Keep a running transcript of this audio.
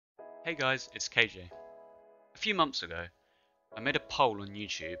Hey guys, it's KJ. A few months ago, I made a poll on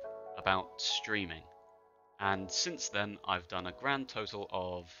YouTube about streaming, and since then I've done a grand total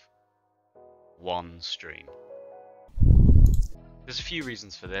of one stream. There's a few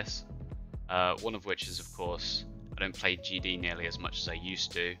reasons for this, one of which is of course I don't play GD nearly as much as I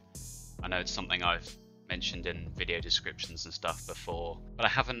used to. I know it's something I've mentioned in video descriptions and stuff before, but I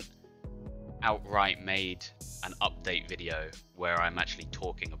haven't outright made an update video where I'm actually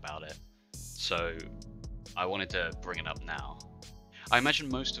talking about it, so I wanted to bring it up now. I imagine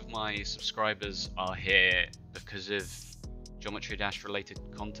most of my subscribers are here because of Geometry Dash related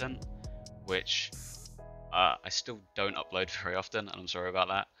content, which I still don't upload very often, and I'm sorry about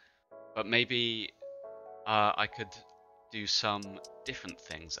that, but maybe I could do some different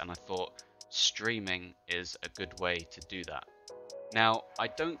things, and I thought streaming is a good way to do that. Now, I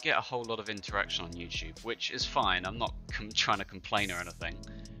don't get a whole lot of interaction on YouTube, which is fine. I'm not trying to complain or anything,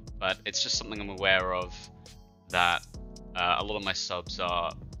 but it's just something I'm aware of, that a lot of my subs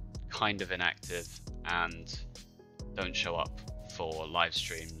are kind of inactive and don't show up for live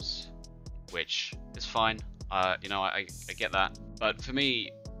streams, which is fine. I get that, but for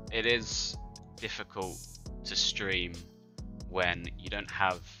me, it is difficult to stream when you don't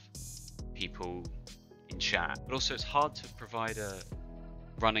have people in chat, but also it's hard to provide a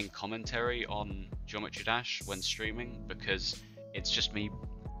running commentary on Geometry Dash when streaming because it's just me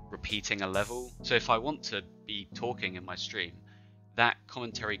repeating a level. So if I want to be talking in my stream, that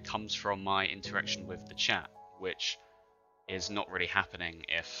commentary comes from my interaction with the chat, which is not really happening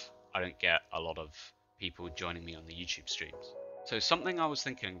if I don't get a lot of people joining me on the YouTube streams. So something I was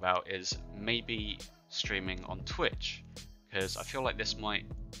thinking about is maybe streaming on Twitch, because I feel like this might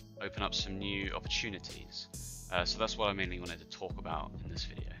open up some new opportunities. So that's what I mainly wanted to talk about in this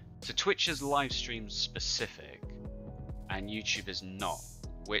video. So Twitch is live stream specific and YouTube is not,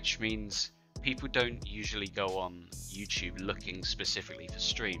 which means people don't usually go on YouTube looking specifically for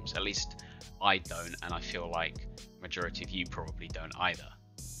streams. At least I don't, and I feel like the majority of you probably don't either.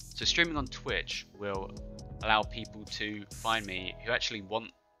 So streaming on Twitch will allow people to find me who actually want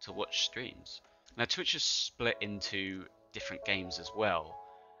to watch streams. Now Twitch is split into different games as well,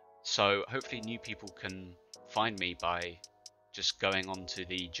 so hopefully new people can find me by just going onto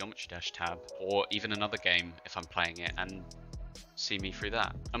the Geometry Dash tab, or even another game if I'm playing it, and see me through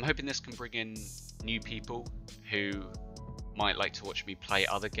that. I'm hoping this can bring in new people who might like to watch me play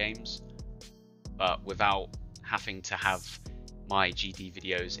other games, but without having to have my GD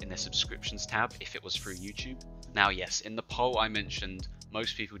videos in their subscriptions tab if it was through YouTube. Now yes, in the poll I mentioned,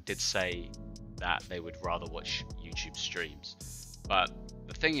 most people did say that they would rather watch YouTube streams, but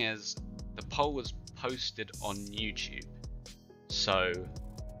the thing is, the poll was posted on YouTube, so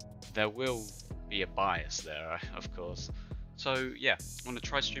there will be a bias there, of course. So yeah, I'm going to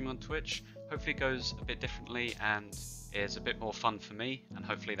try streaming on Twitch. Hopefully it goes a bit differently and is a bit more fun for me, and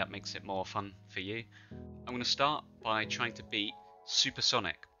hopefully that makes it more fun for you. I'm going to start by trying to beat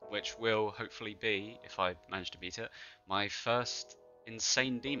Supersonic, which will hopefully be, if I manage to beat it, my first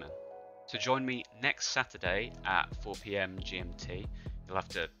insane demon. So join me next Saturday at 4 PM GMT. You'll have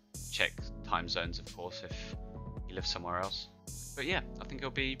to check time zones, of course, if you live somewhere else. But yeah, I think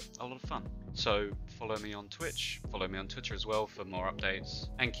it'll be a lot of fun. So follow me on Twitch, follow me on Twitter as well for more updates,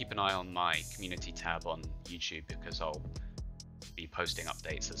 and keep an eye on my community tab on YouTube because I'll be posting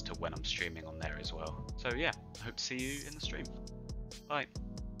updates as to when I'm streaming on there as well. So yeah, I hope to see you in the stream. Bye.